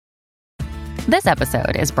This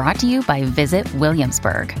episode is brought to you by Visit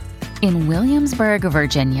Williamsburg. In Williamsburg,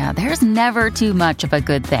 Virginia, there's never too much of a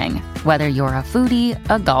good thing. Whether you're a foodie,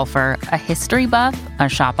 a golfer, a history buff, a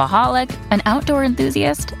shopaholic, an outdoor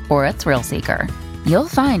enthusiast, or a thrill seeker, you'll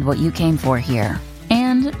find what you came for here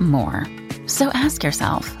and more. So ask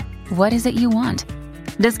yourself, what is it you want?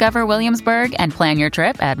 Discover Williamsburg and plan your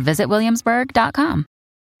trip at visitwilliamsburg.com.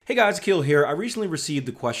 Hey guys, Akil here. I recently received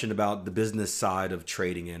a question about the business side of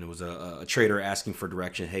trading, and it was a trader asking for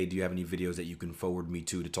direction. Hey, do you have any videos that you can forward me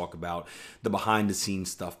to talk about the behind the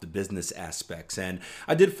scenes stuff, the business aspects? And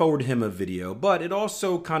I did forward him a video, but it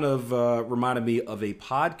also kind of reminded me of a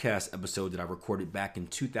podcast episode that I recorded back in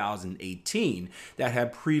 2018 that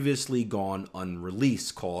had previously gone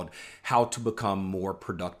unreleased called How to Become More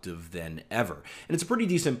Productive Than Ever. And it's a pretty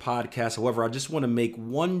decent podcast. However, I just want to make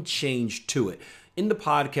one change to it. In the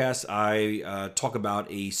podcast, I talk about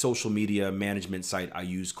a social media management site I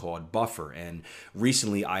use called Buffer, and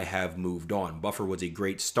recently I have moved on. Buffer was a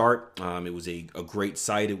great start. It was a great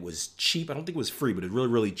site. It was cheap. I don't think it was free, but it was really,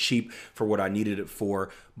 really cheap for what I needed it for.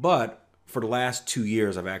 But for the last 2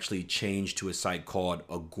 years, I've actually changed to a site called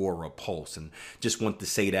Agora Pulse, and just want to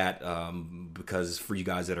say that because for you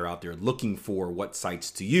guys that are out there looking for what sites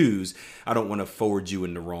to use, I don't want to forward you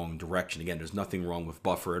in the wrong direction. Again, there's nothing wrong with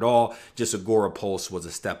Buffer at all. Just Agora Pulse was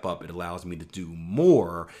a step up. It allows me to do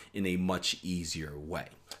more in a much easier way.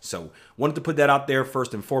 So wanted to put that out there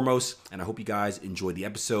first and foremost, and I hope you guys enjoyed the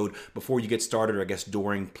episode. Before you get started, or I guess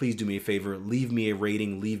during, please do me a favor, leave me a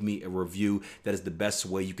rating, leave me a review. That is the best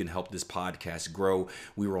way you can help this podcast grow.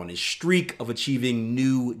 We were on a streak of achieving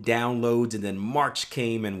new downloads, and then March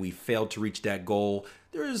came and we failed to reach that goal.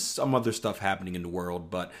 There's some other stuff happening in the world,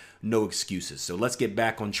 but no excuses. So let's get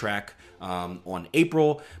back on track on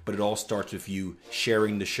April, but it all starts with you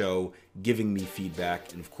sharing the show, giving me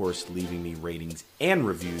feedback, and of course, leaving me ratings and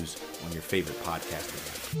reviews on your favorite podcast app.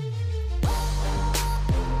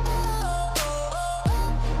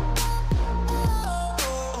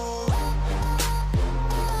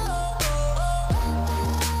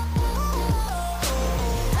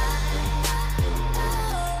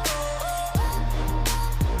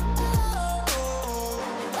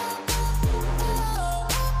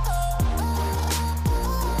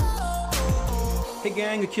 Hey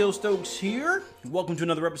gang, Akil Stokes here. Welcome to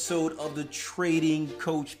another episode of the Trading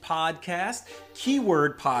Coach Podcast,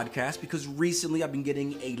 keyword podcast, because recently I've been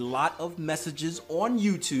getting a lot of messages on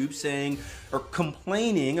YouTube saying or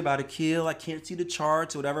complaining about Akil, I can't see the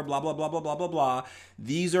charts or whatever, blah, blah, blah, blah, blah, blah, blah.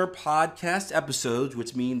 These are podcast episodes,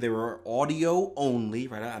 which mean they are audio only,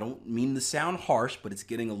 right? I don't mean to sound harsh, but it's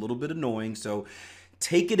getting a little bit annoying. So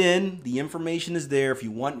take it in. The information is there. If you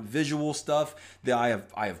want visual stuff, I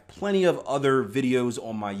have plenty of other videos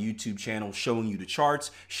on my YouTube channel showing you the charts,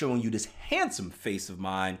 showing you this handsome face of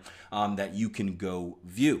mine that you can go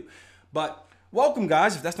view. But welcome,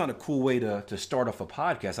 guys. If that's not a cool way to start off a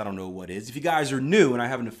podcast, I don't know what is. If you guys are new and I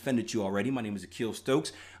haven't offended you already, my name is Akil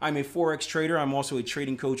Stokes. I'm a Forex trader. I'm also a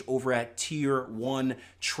trading coach over at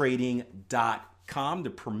tier1trading.com, the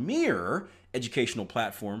premier educational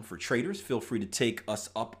platform for traders. Feel free to take us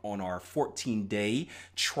up on our 14-day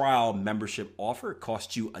trial membership offer. It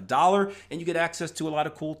costs you $1 and you get access to a lot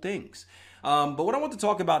of cool things. But what I want to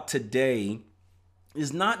talk about today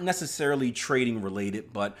is not necessarily trading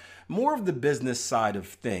related, but more of the business side of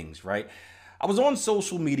things, right? I was on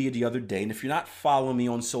social media the other day, and if you're not following me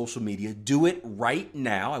on social media, do it right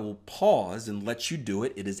now. I will pause and let you do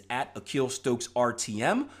it. It is at Akil Stokes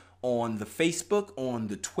RTM on the Facebook, on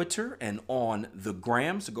the Twitter, and on the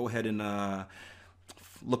Gram. So go ahead and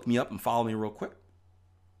look me up and follow me real quick.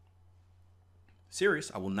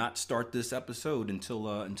 Serious, I will not start this episode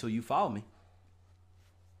until you follow me.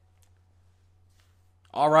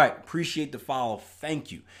 All right, appreciate the follow.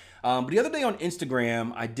 Thank you. But the other day on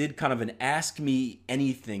Instagram, I did kind of an Ask Me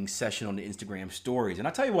Anything session on the Instagram stories. And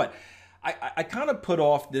I tell you what, I kind of put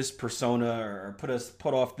off this persona or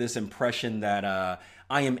put off this impression that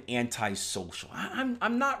I am antisocial.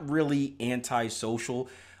 I'm not really antisocial.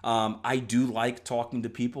 I do like talking to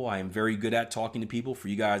people. I am very good at talking to people. For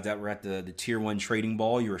you guys that were at the Tier 1 Trading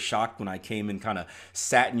Ball, you were shocked when I came and kind of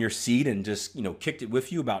sat in your seat and just, kicked it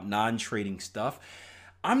with you about non-trading stuff.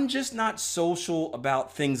 I'm just not social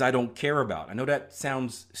about things I don't care about. I know that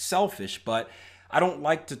sounds selfish, but I don't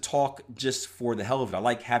like to talk just for the hell of it. I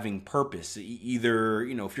like having purpose. Either,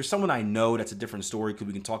 if you're someone I know, that's a different story because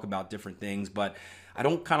we can talk about different things, but I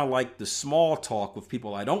don't kind of like the small talk with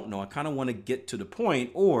people I don't know. I kind of want to get to the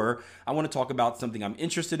point, or I want to talk about something I'm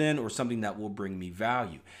interested in or something that will bring me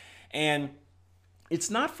value. And it's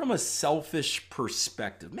not from a selfish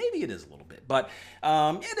perspective. Maybe it is a little bit, but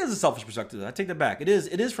it is a selfish perspective. I take that back. It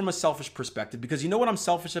is from a selfish perspective, because you know what I'm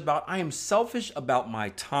selfish about? I am selfish about my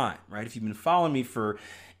time, right? If you've been following me for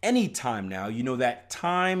any time now, you know that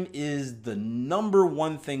time is the number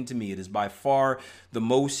one thing to me. It is by far the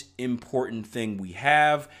most important thing we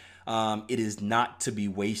have. It is not to be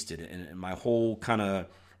wasted. And my whole kind of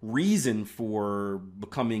reason for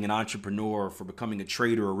becoming an entrepreneur, for becoming a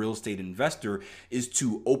trader or real estate investor, is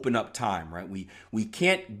to open up time, right? We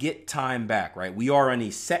can't get time back, right? We are on a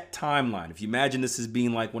set timeline. If you imagine this as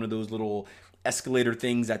being like one of those little escalator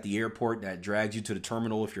things at the airport that drags you to the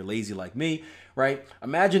terminal if you're lazy like me, right?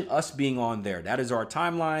 Imagine us being on there. That is our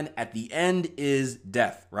timeline. At the end is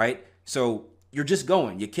death, right? So you're just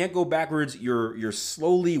going. You can't go backwards. You're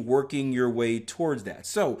slowly working your way towards that.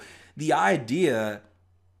 So the idea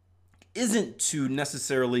isn't to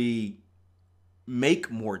necessarily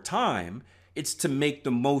make more time. It's to make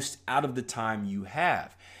the most out of the time you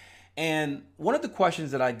have. And one of the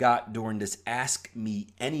questions that I got during this Ask Me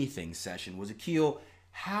Anything session was, Akil,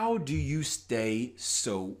 how do you stay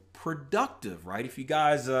so productive, right? If you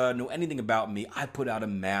guys know anything about me, I put out a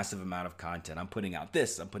massive amount of content. I'm putting out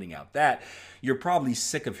this, I'm putting out that. You're probably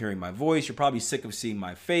sick of hearing my voice. You're probably sick of seeing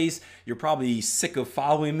my face. You're probably sick of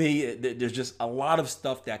following me. There's just a lot of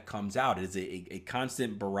stuff that comes out. It is a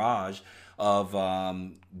constant barrage of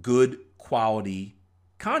good quality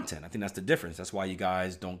content. I think that's the difference. That's why you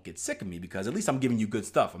guys don't get sick of me, because at least I'm giving you good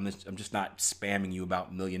stuff. I'm just not spamming you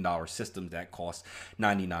about $1 million systems that cost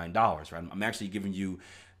 $99, right? I'm actually giving you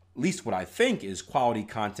at least what I think is quality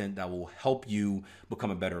content that will help you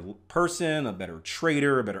become a better person, a better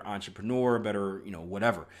trader, a better entrepreneur, a better,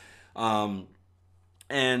 whatever. And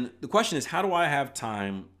the question is, how do I have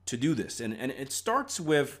time to do this? And it starts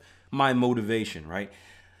with my motivation, right?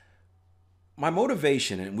 My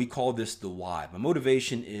motivation, and we call this the why. My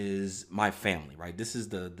motivation is my family, right? This is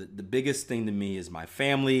the biggest thing to me, is my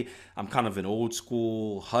family. I'm kind of an old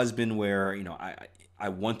school husband where, I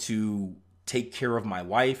want to take care of my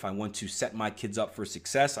wife. I want to set my kids up for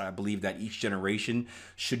success. I believe that each generation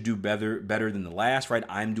should do better than the last, right?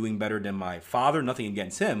 I'm doing better than my father. Nothing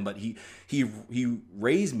against him, but he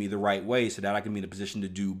raised me the right way so that I can be in a position to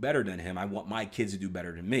do better than him. I want my kids to do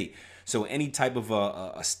better than me. So any type of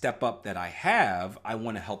a step up that I have, I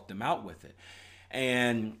want to help them out with it.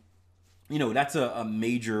 And, that's a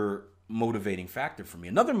major motivating factor for me.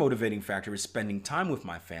 Another motivating factor is spending time with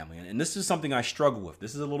my family. And this is something I struggle with.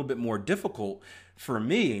 This is a little bit more difficult for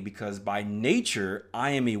me because by nature, I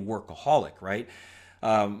am a workaholic, right?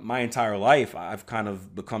 My entire life, I've kind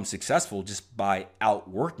of become successful just by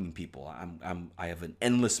outworking people. I have an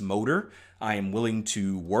endless motor. I am willing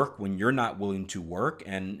to work when you're not willing to work.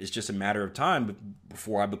 And it's just a matter of time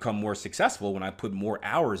before I become more successful, when I put more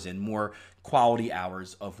hours in, more quality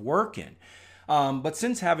hours of work in. But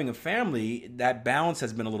since having a family, that balance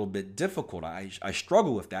has been a little bit difficult. I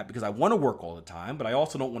struggle with that because I want to work all the time, but I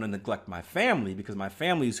also don't want to neglect my family, because my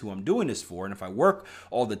family is who I'm doing this for. And if I work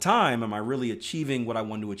all the time, am I really achieving what I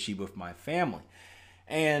want to achieve with my family?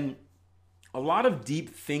 And a lot of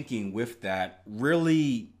deep thinking with that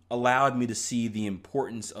really allowed me to see the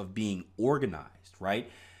importance of being organized, right?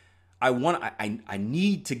 I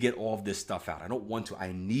need to get all of this stuff out. I don't want to.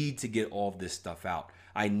 I need to get all of this stuff out.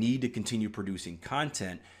 I need to continue producing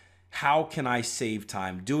content. How can I save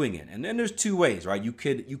time doing it? And then there's two ways, right? You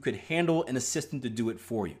could handle an assistant to do it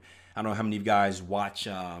for you. I don't know how many of you guys watch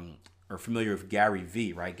or familiar with Gary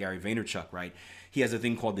V, right? Gary Vaynerchuk, right? He has a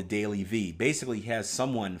thing called the Daily V. Basically, he has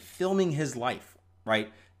someone filming his life,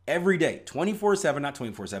 right? Every day, 24/7, not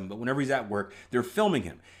 24/7, but whenever he's at work, they're filming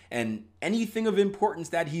him. And anything of importance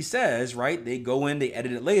that he says, right, they go in, they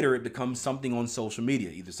edit it later, it becomes something on social media,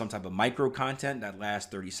 either some type of micro content that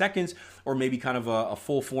lasts 30 seconds, or maybe kind of a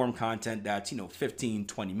full form content that's, 15,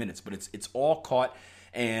 20 minutes, but it's all caught.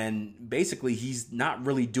 And basically he's not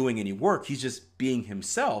really doing any work. He's just being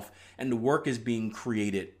himself, and the work is being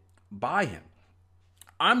created by him.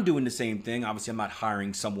 I'm doing the same thing. Obviously, I'm not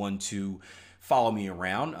hiring someone to follow me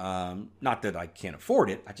around. Not that I can't afford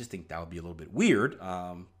it. I just think that would be a little bit weird.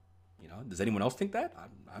 Does anyone else think that?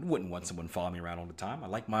 I wouldn't want someone following me around all the time. I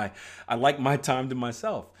like my time to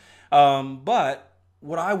myself. But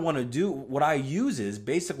what I want to do, what I use is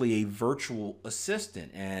basically a virtual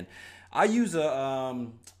assistant, and I use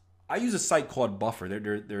a site called Buffer.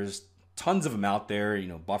 There's tons of them out there.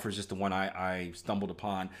 Buffer's just the one I stumbled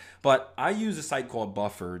upon. But I use a site called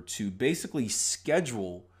Buffer to basically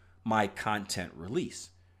schedule my content release,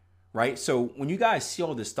 right? So when you guys see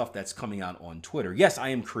all this stuff that's coming out on Twitter, yes, I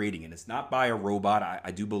am creating it. It's not by a robot.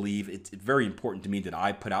 I do believe it's very important to me that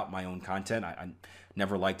I put out my own content. I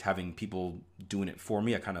never liked having people doing it for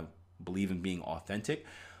me. I kind of believe in being authentic,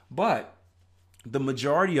 but the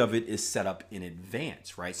majority of it is set up in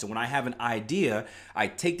advance, right? So when I have an idea, I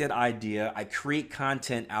take that idea, I create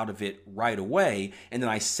content out of it right away, and then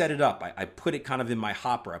I set it up. I put it kind of in my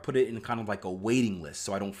hopper. I put it in kind of like a waiting list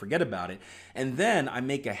so I don't forget about it. And then I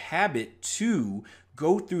make a habit to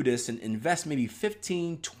go through this and invest maybe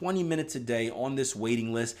 15, 20 minutes a day on this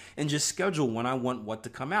waiting list and just schedule when I want what to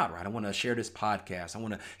come out, right? I want to share this podcast. I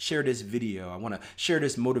want to share this video. I want to share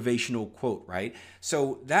this motivational quote, right?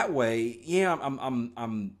 So that way, yeah,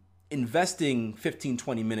 I'm investing 15,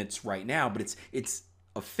 20 minutes right now, but it's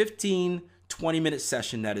a 15, 20-minute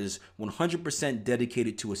session that is 100%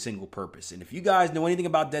 dedicated to a single purpose. And if you guys know anything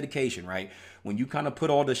about dedication, right, when you kind of put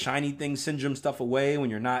all the shiny thing syndrome stuff away, when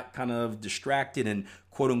you're not kind of distracted and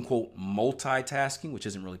quote unquote multitasking, which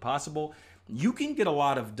isn't really possible, you can get a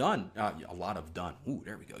lot done. Ooh,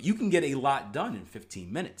 there we go. You can get a lot done in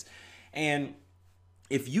 15 minutes. And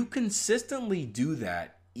if you consistently do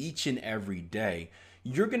that each and every day,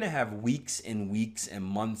 you're going to have weeks and weeks and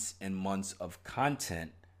months of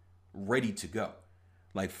content ready to go.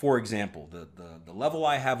 Like, for example, the level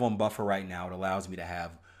I have on Buffer right now, it allows me to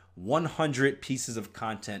have 100 pieces of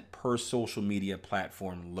content per social media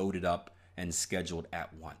platform loaded up and scheduled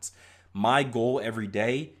at once. My goal every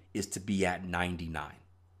day is to be at 99.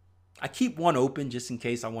 I keep one open just in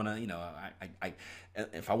case I want to,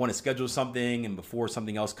 if I want to schedule something and before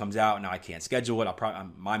something else comes out, now I can't schedule it.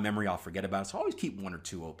 I'll forget about it. So I always keep one or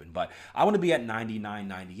two open, but I want to be at 99,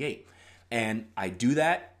 98. And I do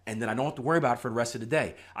that, and then I don't have to worry about it for the rest of the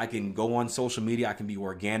day. I can go on social media. I can be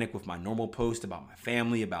organic with my normal post about my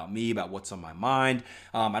family, about me, about what's on my mind.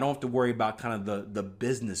 I don't have to worry about kind of the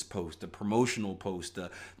business post, the promotional post,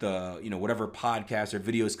 the whatever podcast or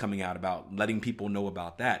videos coming out about letting people know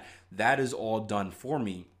about that. That is all done for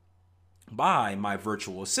me by my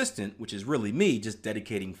virtual assistant, which is really me just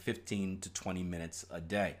dedicating 15 to 20 minutes a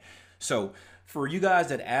day. So for you guys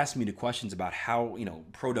that ask me the questions about how,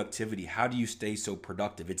 productivity, how do you stay so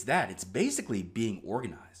productive? It's basically being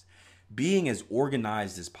organized, being as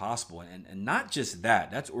organized as possible. And not just that,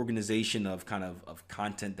 that's organization of kind of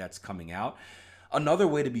content that's coming out. Another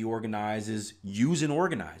way to be organized is use an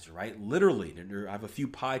organizer, right? Literally, I have a few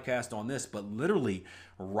podcasts on this, but literally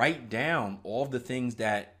write down all of the things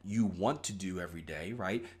that you want to do every day,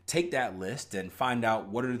 right? Take that list and find out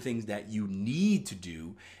what are the things that you need to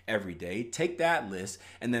do every day. Take that list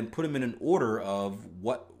and then put them in an order of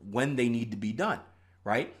when they need to be done,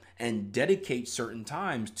 right? And dedicate certain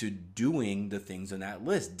times to doing the things on that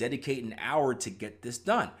list. Dedicate an hour to get this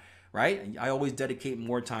done. Right? And I always dedicate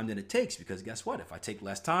more time than it takes because guess what? If I take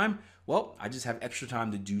less time, well, I just have extra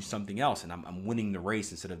time to do something else and I'm winning the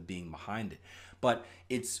race instead of being behind it. But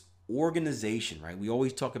it's organization, right? We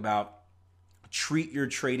always talk about treat your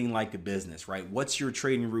trading like a business, right? What's your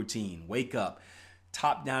trading routine? Wake up,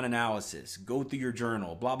 top-down analysis, go through your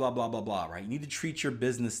journal, blah, blah, blah, blah, blah, right? You need to treat your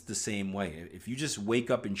business the same way. If you just wake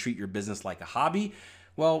up and treat your business like a hobby,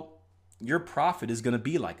 well, your profit is going to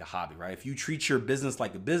be like a hobby, right? If you treat your business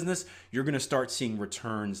like a business, you're going to start seeing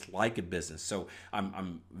returns like a business. So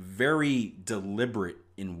I'm very deliberate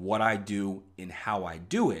in what I do, in how I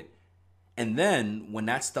do it. And then when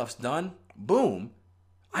that stuff's done, boom,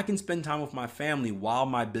 I can spend time with my family while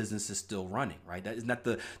my business is still running, right? Isn't that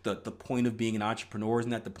the point of being an entrepreneur?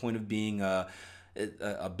 Isn't that the point of being a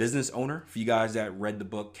business owner? For you guys that read the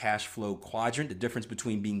book Cash Flow Quadrant, the difference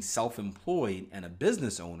between being self-employed and a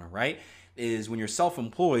business owner, right, is when you're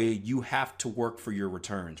self-employed, you have to work for your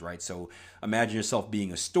returns, right? So imagine yourself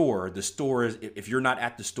being a store. The store is, if you're not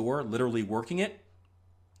at the store, literally working it,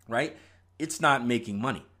 right, it's not making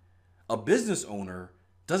money. A business owner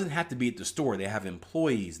doesn't have to be at the store. They have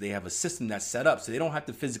employees. They have a system that's set up so they don't have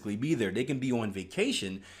to physically be there. They can be on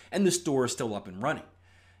vacation and the store is still up and running.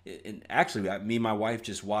 And actually, me and my wife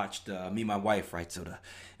just watched, right? So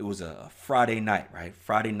it was a Friday night, right?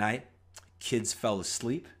 Friday night, kids fell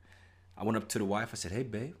asleep. I went up to the wife. I said, hey,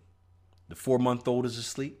 babe, the 4-month-old is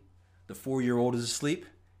asleep. The 4-year-old is asleep.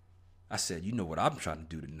 I said, you know what I'm trying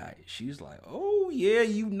to do tonight? She's like, oh, yeah,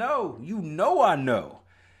 you know I know.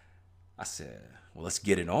 I said, well, let's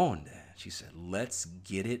get it on, Dad. She said, let's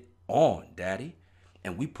get it on, Daddy.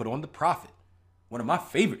 And we put on The Profit. One of my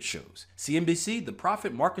favorite shows. CNBC, The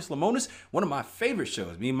Profit, Marcus Lemonis, one of my favorite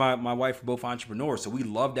shows. Me and my wife are both entrepreneurs, so we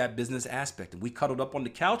love that business aspect. And we cuddled up on the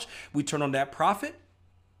couch, we turned on that Profit,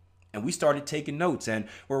 And we started taking notes, and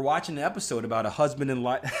we're watching an episode about a husband and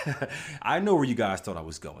wife. I know where you guys thought I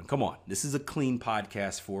was going. Come on. This is a clean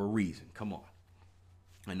podcast for a reason. Come on.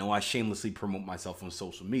 I know I shamelessly promote myself on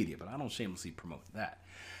social media, but I don't shamelessly promote that.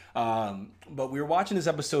 But we were watching this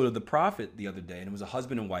episode of The Prophet the other day, and it was a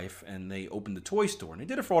husband and wife, and they opened the toy store, and they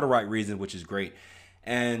did it for all the right reasons, which is great.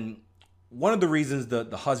 And one of the reasons the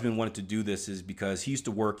husband wanted to do this is because he used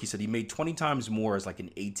to work. He said he made 20 times more as like an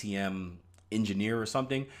ATM engineer or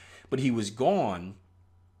something. But he was gone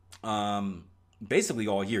basically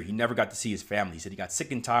all year. He never got to see his family. He said he got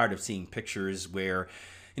sick and tired of seeing pictures where,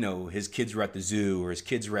 his kids were at the zoo or his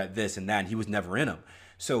kids were at this and that, and he was never in them.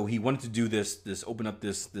 So he wanted to do this open up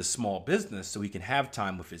this small business so he can have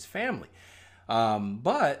time with his family.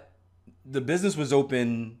 But the business was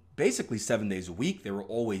open basically 7 days a week. They were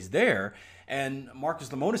always there. And Marcus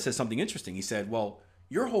Lemonis said something interesting. He said, well,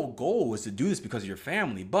 your whole goal was to do this because of your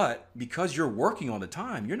family, but because you're working all the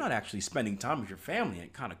time, you're not actually spending time with your family. And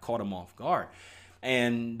it kind of caught him off guard.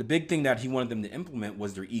 And the big thing that he wanted them to implement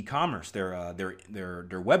was their e-commerce, their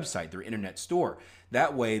website, their internet store.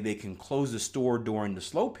 That way they can close the store during the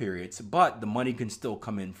slow periods, but the money can still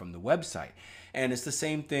come in from the website. And it's the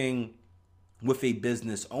same thing with a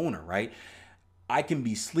business owner, right? I can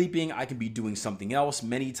be sleeping, I can be doing something else.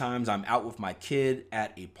 Many times I'm out with my kid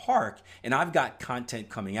at a park and I've got content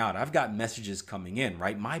coming out. I've got messages coming in,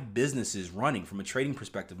 right? My business is running from a trading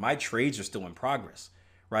perspective. My trades are still in progress,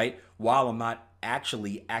 right? While I'm not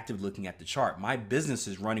actually actively looking at the chart. My business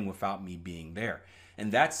is running without me being there.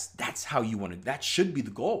 And that's how you want to, that should be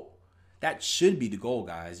the goal. That should be the goal,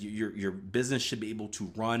 guys. Your business should be able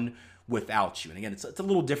to run without you. And again, it's a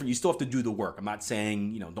little different. You still have to do the work. I'm not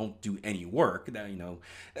saying, don't do any work. That,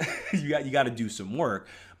 you got to do some work,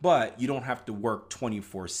 but you don't have to work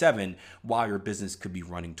 24/7 while your business could be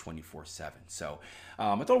running 24/7. So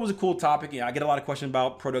I thought it was a cool topic. I get a lot of questions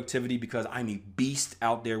about productivity because I'm a beast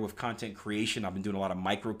out there with content creation. I've been doing a lot of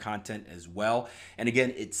micro content as well. And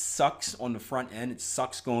again, it sucks on the front end. It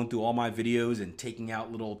sucks going through all my videos and taking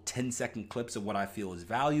out little 10-second clips of what I feel is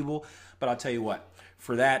valuable. But I'll tell you what,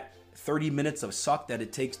 for that 30 minutes of suck that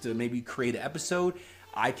it takes to maybe create an episode,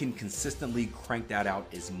 I can consistently crank that out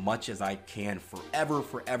as much as I can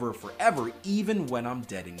forever, even when I'm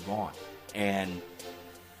dead and gone. And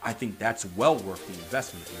I think that's well worth the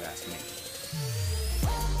investment if you ask me.